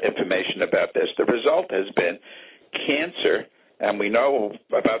for information about this. The result has been cancer, and we know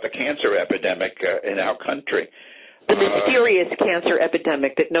about the cancer epidemic in our country. The mysterious cancer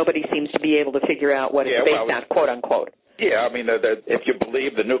epidemic that nobody seems to be able to figure out what it's based on, quote unquote. Yeah, I mean, if you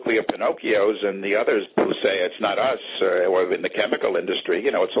believe the nuclear Pinocchios and the others who say it's not us, or in the chemical industry,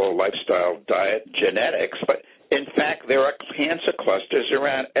 it's all lifestyle, diet, genetics. But in fact, there are cancer clusters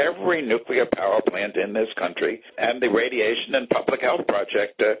around every nuclear power plant in this country. And the Radiation and Public Health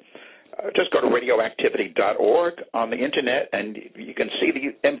Project, just go to radioactivity.org on the Internet, and you can see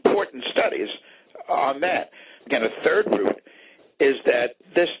the important studies on that. Again, a third route is that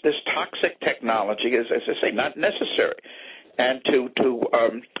this toxic technology is, as I say, not necessary. And to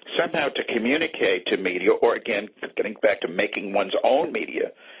somehow to communicate to media, or again, getting back to making one's own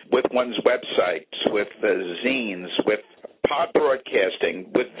media, with one's websites, with the zines, with pod broadcasting,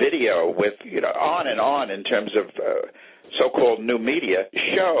 with video, with, on and on in terms of so-called new media,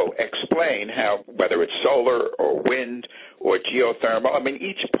 explain how, whether it's solar or wind or geothermal, I mean,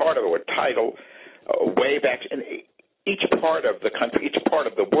 each part of it, or tidal, wave action, each part of the country, each part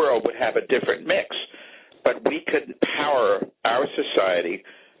of the world would have a different mix. But we could power our society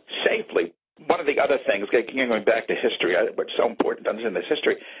safely. One of the other things, going back to history, what's so important to understand this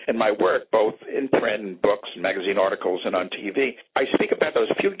history, in my work, both in print and books, and magazine articles, and on TV, I speak about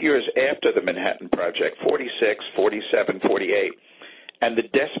those few years after the Manhattan Project, 46, 47, 48, and the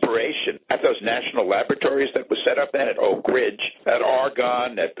desperation at those national laboratories that was set up then at Oak Ridge, at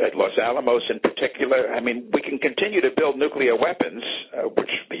Argonne, at Los Alamos in particular. I mean, we can continue to build nuclear weapons,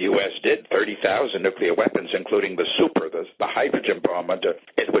 which the U.S. did, 30,000 nuclear weapons, including the the hydrogen bomb under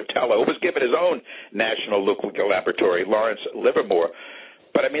Edward Teller, who was given his own national nuclear laboratory, Lawrence Livermore.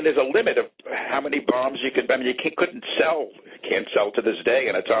 But, I mean, there's a limit of how many bombs you can – I mean, you can't sell to this day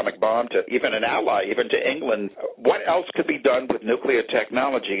an atomic bomb to even an ally, even to England. What else could be done with nuclear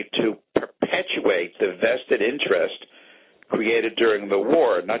technology to perpetuate the vested interest created during the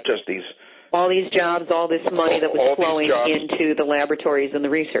war, not just these – all these jobs, all this money that was flowing into the laboratories and the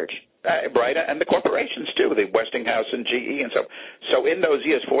research. Right, and the corporations, too, the Westinghouse and GE and so. So in those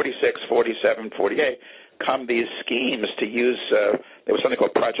years, 46, 47, 48, come these schemes to use there was something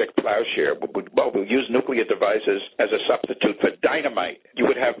called Project Plowshare. We'll use nuclear devices as a substitute for dynamite. You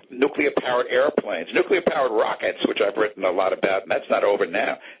would have nuclear-powered airplanes, nuclear-powered rockets, which I've written a lot about, and that's not over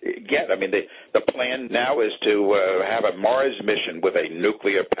now. Yet, I mean, the plan now is to have a Mars mission with a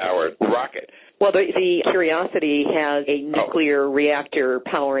nuclear-powered rocket. Well, the Curiosity has a nuclear reactor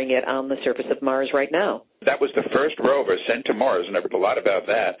powering it on the surface of Mars right now. That was the first rover sent to Mars, and I've read a lot about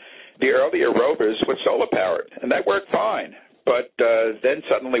that. The earlier rovers were solar-powered, and that worked fine. But then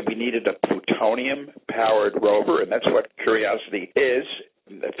suddenly we needed a plutonium-powered rover, and that's what Curiosity is.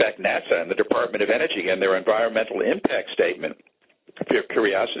 In fact, NASA and the Department of Energy and their environmental impact statement for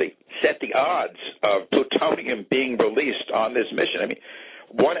Curiosity set the odds of plutonium being released on this mission. I mean,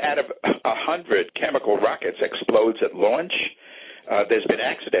 1 out of 100 chemical rockets explodes at launch. There's been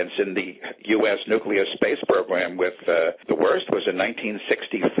accidents in the U.S. nuclear space program with the worst was in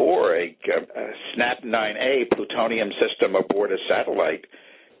 1964. A SNAP-9A plutonium system aboard a satellite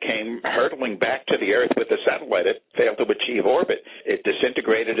came hurtling back to the Earth with the satellite. It failed to achieve orbit. It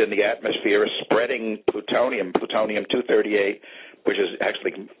disintegrated in the atmosphere, spreading plutonium-238, which is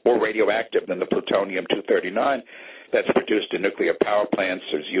actually more radioactive than the plutonium-239 that's produced in nuclear power plants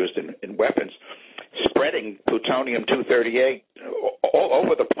or is used in weapons, spreading plutonium-238 all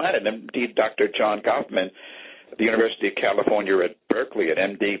over the planet. Indeed, Dr. John Goffman, at the University of California at Berkeley, an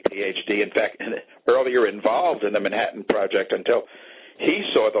MD, PhD, in fact, earlier involved in the Manhattan Project until he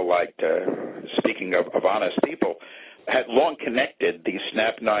saw the light, speaking of honest people, had long connected the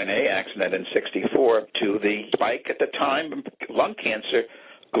SNAP-9A accident in 1964 to the spike at the time of lung cancer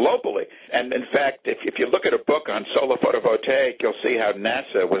globally. And in fact, if you look at a book on solar photovoltaic, you'll see how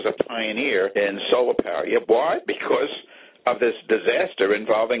NASA was a pioneer in solar power. Yeah, why? Because of this disaster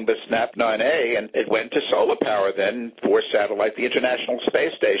involving the SNAP 9A, and it went to solar power then for satellite. The International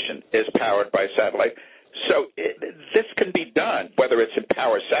Space Station is powered by satellite. So this can be done, whether it's in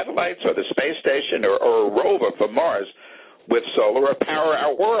power satellites or the space station or a rover for Mars with solar, or power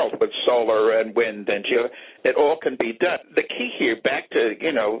our world with solar and wind and geo. It all can be done. The key here, back to,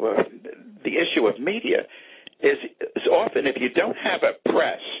 the issue of media, is often if you don't have a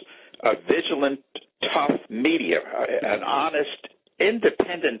press, a vigilant, tough media, an honest,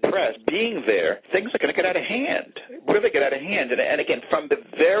 independent press being there, things are going to get out of hand, really get out of hand. And again, from the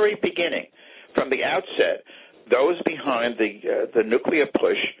very beginning, from the outset, those behind the nuclear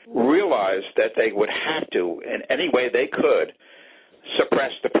push realized that they would have to, in any way they could,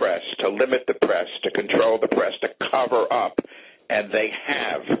 suppress the press, to limit the press, to control the press, to cover up. And they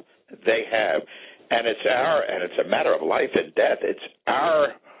have. And it's a matter of life and death. It's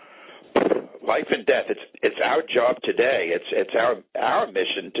our life and death. It's our job today. It's our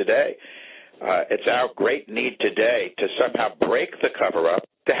mission today. It's our great need today to somehow break the cover-up,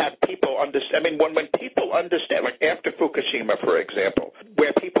 to have people understand. I mean, when people understand, like after Fukushima, for example,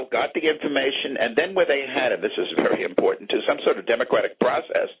 where people got the information and then where they had, and this is very important, to some sort of democratic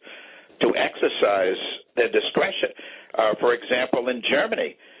process to exercise their discretion. For example, in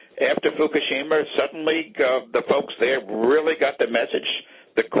Germany, after Fukushima, suddenly the folks there really got the message.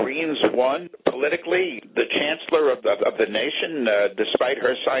 The Greens won politically. The chancellor of the nation, despite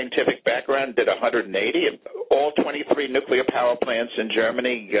her scientific background, did 180. And all 23 nuclear power plants in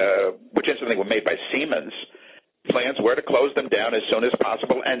Germany, which incidentally were made by Siemens, plans were to close them down as soon as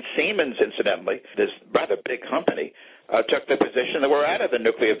possible. And Siemens, incidentally, this rather big company, took the position that we're out of the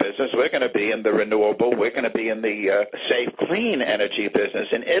nuclear business. We're going to be in the renewable. We're going to be in the safe, clean energy business.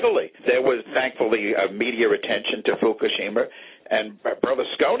 In Italy, there was thankfully media attention to Fukushima. And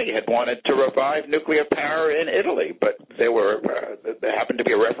Berlusconi had wanted to revive nuclear power in Italy, but there happened to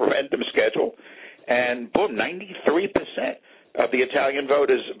be a referendum scheduled, and boom, 93% of the Italian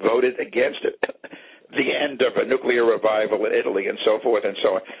voters voted against it. The end of a nuclear revival in Italy, and so forth and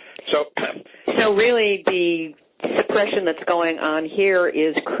so on. So really, the suppression that's going on here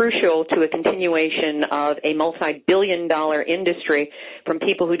is crucial to a continuation of a multi-billion-dollar industry from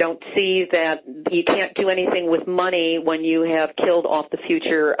people who don't see that you can't do anything with money when you have killed off the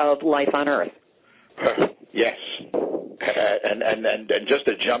future of life on Earth. Yes. And just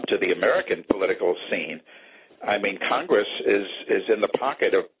to jump to the American political scene, I mean, Congress is in the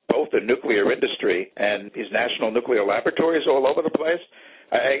pocket of both the nuclear industry and these national nuclear laboratories all over the place.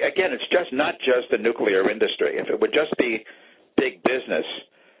 Again, it's not just the nuclear industry. If it would just be big business,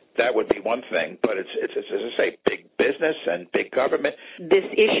 that would be one thing. But it's as I say, big business and big government. This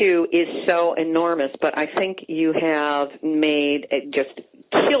issue is so enormous, but I think you have made just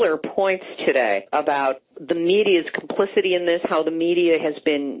killer points today about the media's complicity in this, how the media has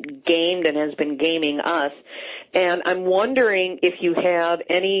been gamed and has been gaming us. And I'm wondering if you have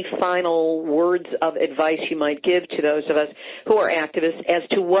any final words of advice you might give to those of us who are activists as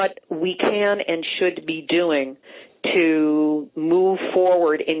to what we can and should be doing to move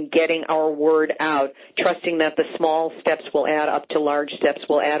forward in getting our word out, trusting that the small steps will add up to large steps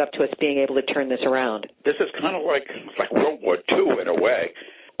will add up to us being able to turn this around. This is kind of like World War II in a way.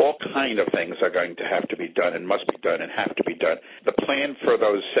 All kind of things are going to have to be done and must be done and have to be done. The plan for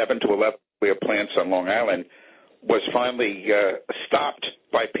those 7 to 11 nuclear plants on Long Island was finally stopped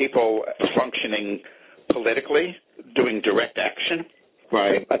by people functioning politically, doing direct action,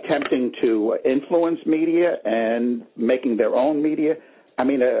 by attempting to influence media and making their own media. I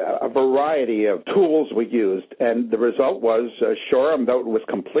mean, a variety of tools were used, and the result was, Shoreham, though it was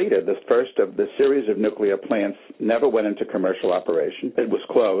completed, the first of the series of nuclear plants never went into commercial operation. It was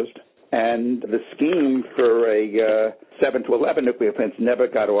closed. And the scheme for a 7 to 11 nuclear plants never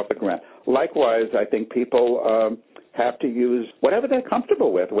got off the ground. Likewise, I think people have to use whatever they're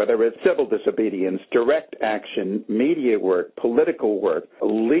comfortable with, whether it's civil disobedience, direct action, media work, political work,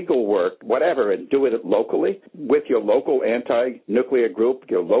 legal work, whatever, and do it locally with your local anti-nuclear group,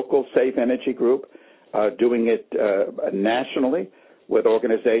 your local safe energy group, doing it nationally with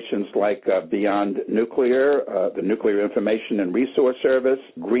organizations like Beyond Nuclear, the Nuclear Information and Resource Service,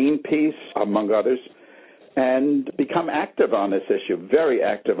 Greenpeace, among others, and become active on this issue, very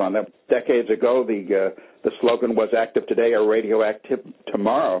active on that. Decades ago, the slogan was active today or radioactive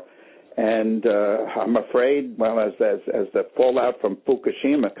tomorrow. And I'm afraid, well, as the fallout from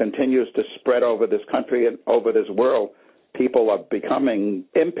Fukushima continues to spread over this country and over this world, people are becoming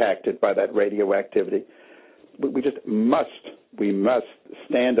impacted by that radioactivity. We must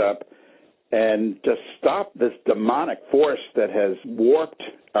stand up and just stop this demonic force that has warped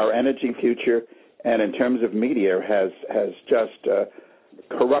our energy future and in terms of media has just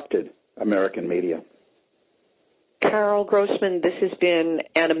corrupted American media. Karl Grossman, this has been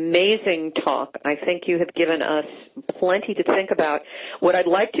an amazing talk. I think you have given us plenty to think about. What I'd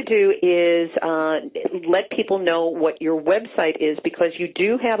like to do is let people know what your website is, because you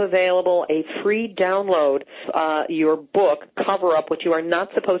do have available a free download, your book, Cover Up What You Are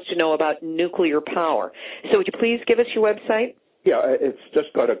Not Supposed to Know About Nuclear Power. So would you please give us your website? Yeah, it's just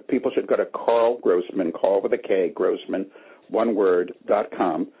people should go to Karl Grossman, Karl with a K, Grossman, one word,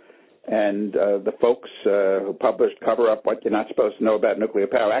 .com. And the folks who published Cover Up What You're Not Supposed to Know About Nuclear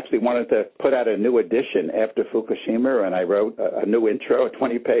Power actually wanted to put out a new edition after Fukushima, and I wrote a new intro, a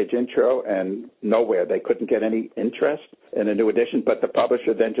 20-page intro, and nowhere. They couldn't get any interest in a new edition, but the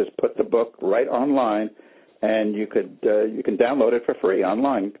publisher then just put the book right online, and you can download it for free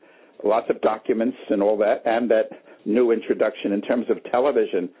online. Lots of documents and all that, and that new introduction in terms of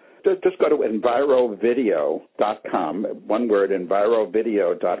television. Just go to envirovideo.com, one word,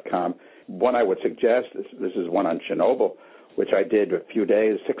 envirovideo.com. One I would suggest, this is one on Chernobyl, which I did 6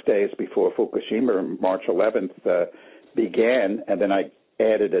 days before Fukushima, March 11th, began, and then I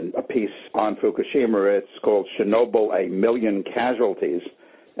added a piece on Fukushima. It's called Chernobyl, A Million Casualties,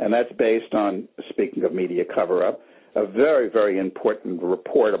 and that's based on, speaking of media cover-up, a very, very important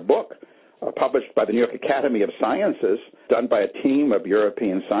report, a book, published by the New York Academy of Sciences, done by a team of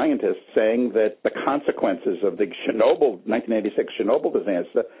European scientists, saying that the consequences of the 1986 Chernobyl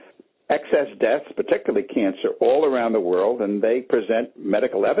disaster, excess deaths, particularly cancer, all around the world, and they present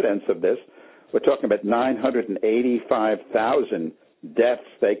medical evidence of this. We're talking about 985,000 deaths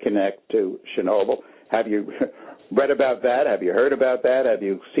they connect to Chernobyl. Have you read about that? Have you heard about that? Have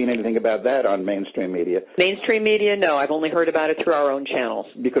you seen anything about that on mainstream media? Mainstream media, no. I've only heard about it through our own channels.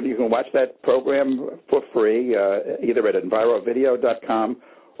 You can watch that program for free, either at envirovideo.com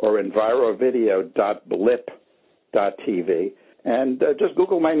or envirovideo.blip.tv. And just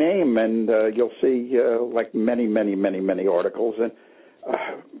Google my name, and you'll see like many, many, many, many articles. And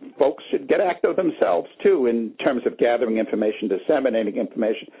folks should get active themselves, too, in terms of gathering information, disseminating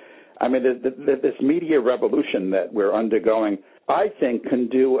information. I mean, this media revolution that we're undergoing, I think, can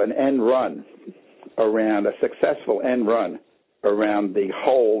do an end run around, a successful end run around the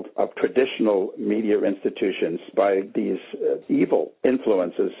hold of traditional media institutions by these evil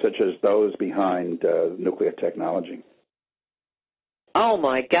influences, such as those behind nuclear technology. Oh,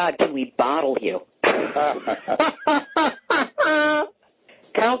 my God, can we bottle you?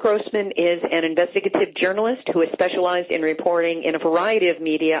 Karl Grossman is an investigative journalist who has specialized in reporting in a variety of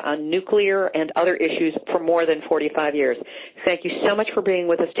media on nuclear and other issues for more than 45 years. Thank you so much for being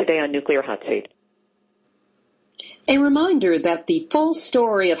with us today on Nuclear Hot Seat. A reminder that the full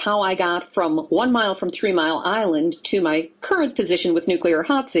story of how I got from 1 mile from 3 Mile Island to my current position with Nuclear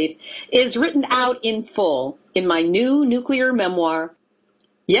Hot Seat is written out in full in my new nuclear memoir.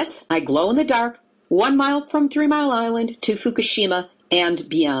 Yes, I glow in the dark, 1 mile from 3 Mile Island to Fukushima and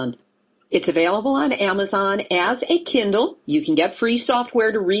beyond. It's available on Amazon as a Kindle. You can get free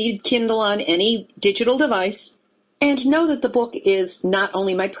software to read Kindle on any digital device. And know that the book is not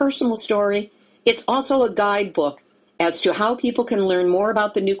only my personal story, it's also a guidebook as to how people can learn more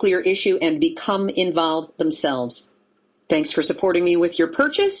about the nuclear issue and become involved themselves. Thanks for supporting me with your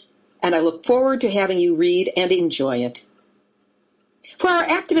purchase, and I look forward to having you read and enjoy it. For our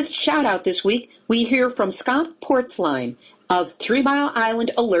activist shout-out this week, we hear from Scott Portsline of 3 Mile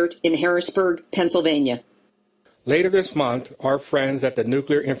Island Alert in Harrisburg, Pennsylvania. Later this month, our friends at the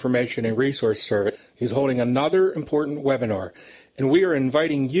Nuclear Information and Resource Service is holding another important webinar, and we are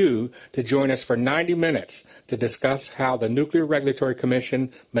inviting you to join us for 90 minutes to discuss how the Nuclear Regulatory Commission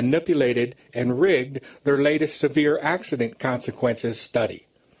manipulated and rigged their latest severe accident consequences study.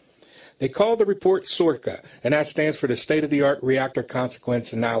 They call the report SORCA, and that stands for the State-of-the-Art Reactor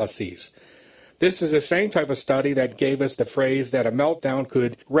Consequence Analyses. This is the same type of study that gave us the phrase that a meltdown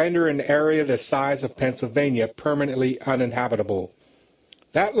could render an area the size of Pennsylvania permanently uninhabitable.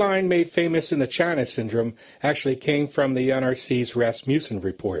 That line, made famous in the China Syndrome, actually came from the NRC's Rasmussen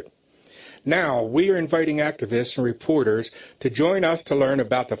report. Now, we are inviting activists and reporters to join us to learn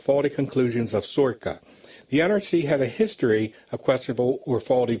about the faulty conclusions of SORCA. The NRC has a history of questionable or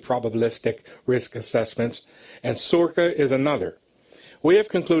faulty probabilistic risk assessments, and SORCA is another. We have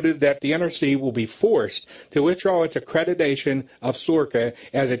concluded that the NRC will be forced to withdraw its accreditation of SORCA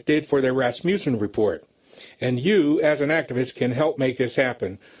as it did for the Rasmussen report. And you, as an activist, can help make this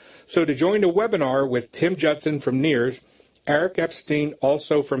happen. So to join the webinar with Tim Judson from NEARS, Eric Epstein,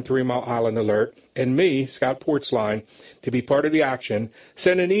 also from 3 Mile Island Alert, and me, Scott Portsline, to be part of the action,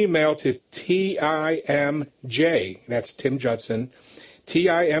 send an email to TIMJ, that's Tim Judson,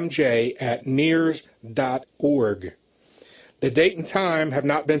 timj@nears.org. The date and time have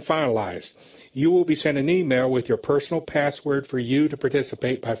not been finalized. You will be sent an email with your personal password for you to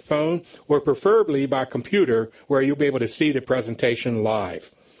participate by phone or preferably by computer, where you'll be able to see the presentation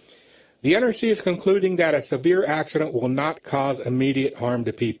live. The NRC is concluding that a severe accident will not cause immediate harm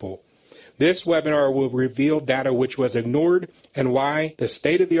to people. This webinar will reveal data which was ignored and why the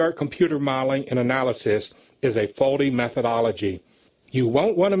state-of-the-art computer modeling and analysis is a faulty methodology. You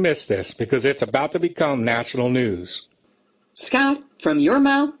won't want to miss this because it's about to become national news. Scott, from your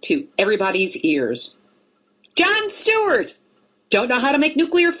mouth to everybody's ears. Jon Stewart! Don't know how to make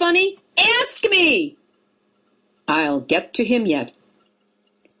nuclear funny? Ask me! I'll get to him yet.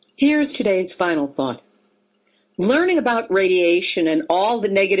 Here's today's final thought. Learning about radiation and all the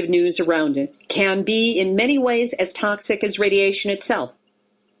negative news around it can be in many ways as toxic as radiation itself.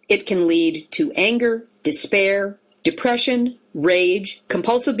 It can lead to anger, despair, depression, rage,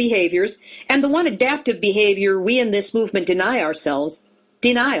 compulsive behaviors, and the one adaptive behavior we in this movement deny ourselves,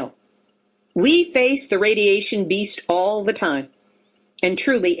 denial. We face the radiation beast all the time, and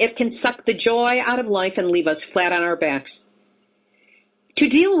truly it can suck the joy out of life and leave us flat on our backs. To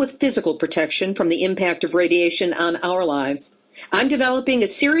deal with physical protection from the impact of radiation on our lives, I'm developing a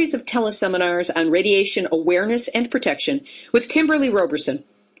series of teleseminars on radiation awareness and protection with Kimberly Roberson,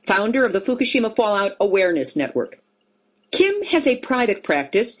 founder of the Fukushima Fallout Awareness Network. Kim has a private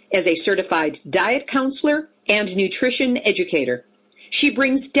practice as a certified diet counselor and nutrition educator. She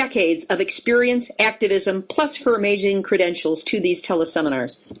brings decades of experience, activism, plus her amazing credentials to these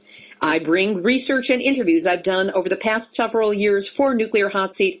teleseminars. I bring research and interviews I've done over the past several years for Nuclear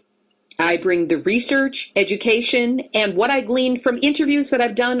Hot Seat. I bring the research, education, and what I gleaned from interviews that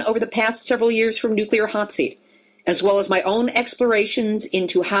I've done over the past several years from Nuclear Hot Seat, as well as my own explorations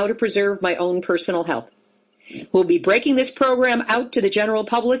into how to preserve my own personal health. We'll be breaking this program out to the general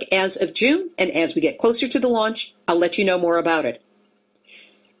public as of June, and as we get closer to the launch, I'll let you know more about it.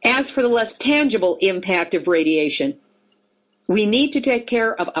 As for the less tangible impact of radiation, we need to take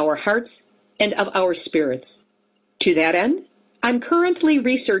care of our hearts and of our spirits. To that end, I'm currently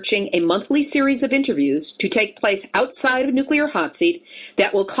researching a monthly series of interviews to take place outside of Nuclear Hot Seat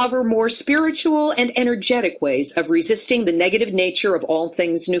that will cover more spiritual and energetic ways of resisting the negative nature of all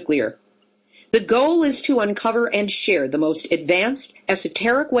things nuclear. The goal is to uncover and share the most advanced,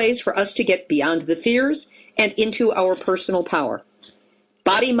 esoteric ways for us to get beyond the fears and into our personal power.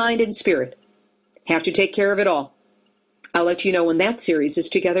 Body, mind, and spirit. Have to take care of it all. I'll let you know when that series is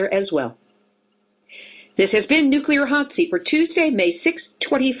together as well. This has been Nuclear Hot Seat for Tuesday, May 6,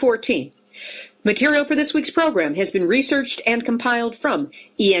 2014. Material for this week's program has been researched and compiled from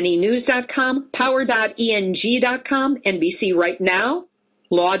enenews.com, power.eng.com, NBC Right Now,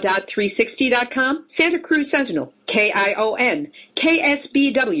 law.360.com, Santa Cruz Sentinel, KION,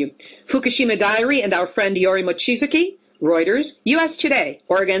 KSBW, Fukushima Diary and our friend Yori Mochizuki, Reuters, U.S. Today,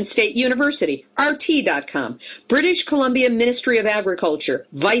 Oregon State University, RT.com, British Columbia Ministry of Agriculture,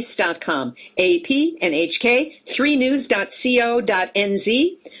 Vice.com, AP, NHK,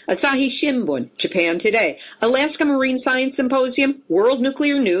 3news.co.nz, Asahi Shimbun, Japan Today, Alaska Marine Science Symposium, World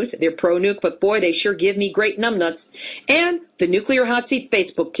Nuclear News, they're pro-nuke, but boy, they sure give me great numbnuts, and the Nuclear Hot Seat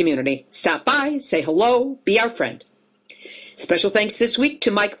Facebook community. Stop by, say hello, be our friend. Special thanks this week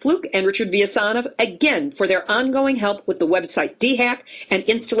to Mike Fluke and Richard Viasanov again for their ongoing help with the website DHack and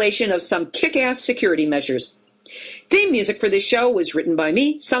installation of some kick-ass security measures. Theme music for this show was written by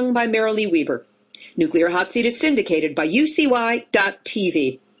me, sung by Marilee Weaver. Nuclear Hot Seat is syndicated by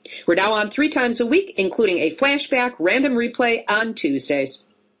UCY.TV. We're now on 3 times a week, including a flashback random replay on Tuesdays.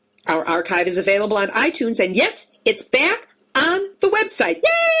 Our archive is available on iTunes, and yes, it's back on the website.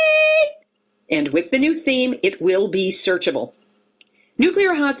 Yay! And with the new theme, it will be searchable.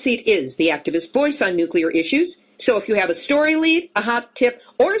 Nuclear Hot Seat is the activist voice on nuclear issues, so if you have a story lead, a hot tip,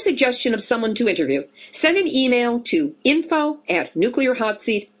 or a suggestion of someone to interview, send an email to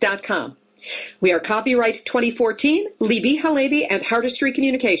info@nuclearhotseat.com. We are copyright 2014, Libby Halevi and Hardestry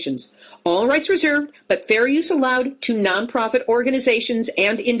Communications. All rights reserved, but fair use allowed to nonprofit organizations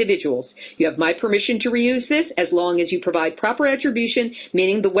and individuals. You have my permission to reuse this as long as you provide proper attribution,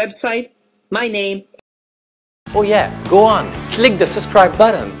 meaning the website, my name. Oh yeah, go on, click the subscribe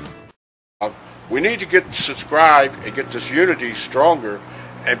button. We need to get subscribed and get this unity stronger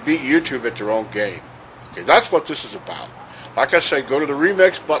and beat YouTube at their own game. Okay, that's what this is about. Like I say, go to the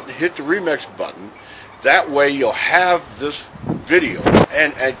remix button, hit the remix button. That way you'll have this video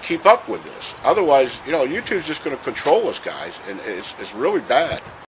and keep up with this. Otherwise, YouTube's just going to control us, guys, and it's really bad.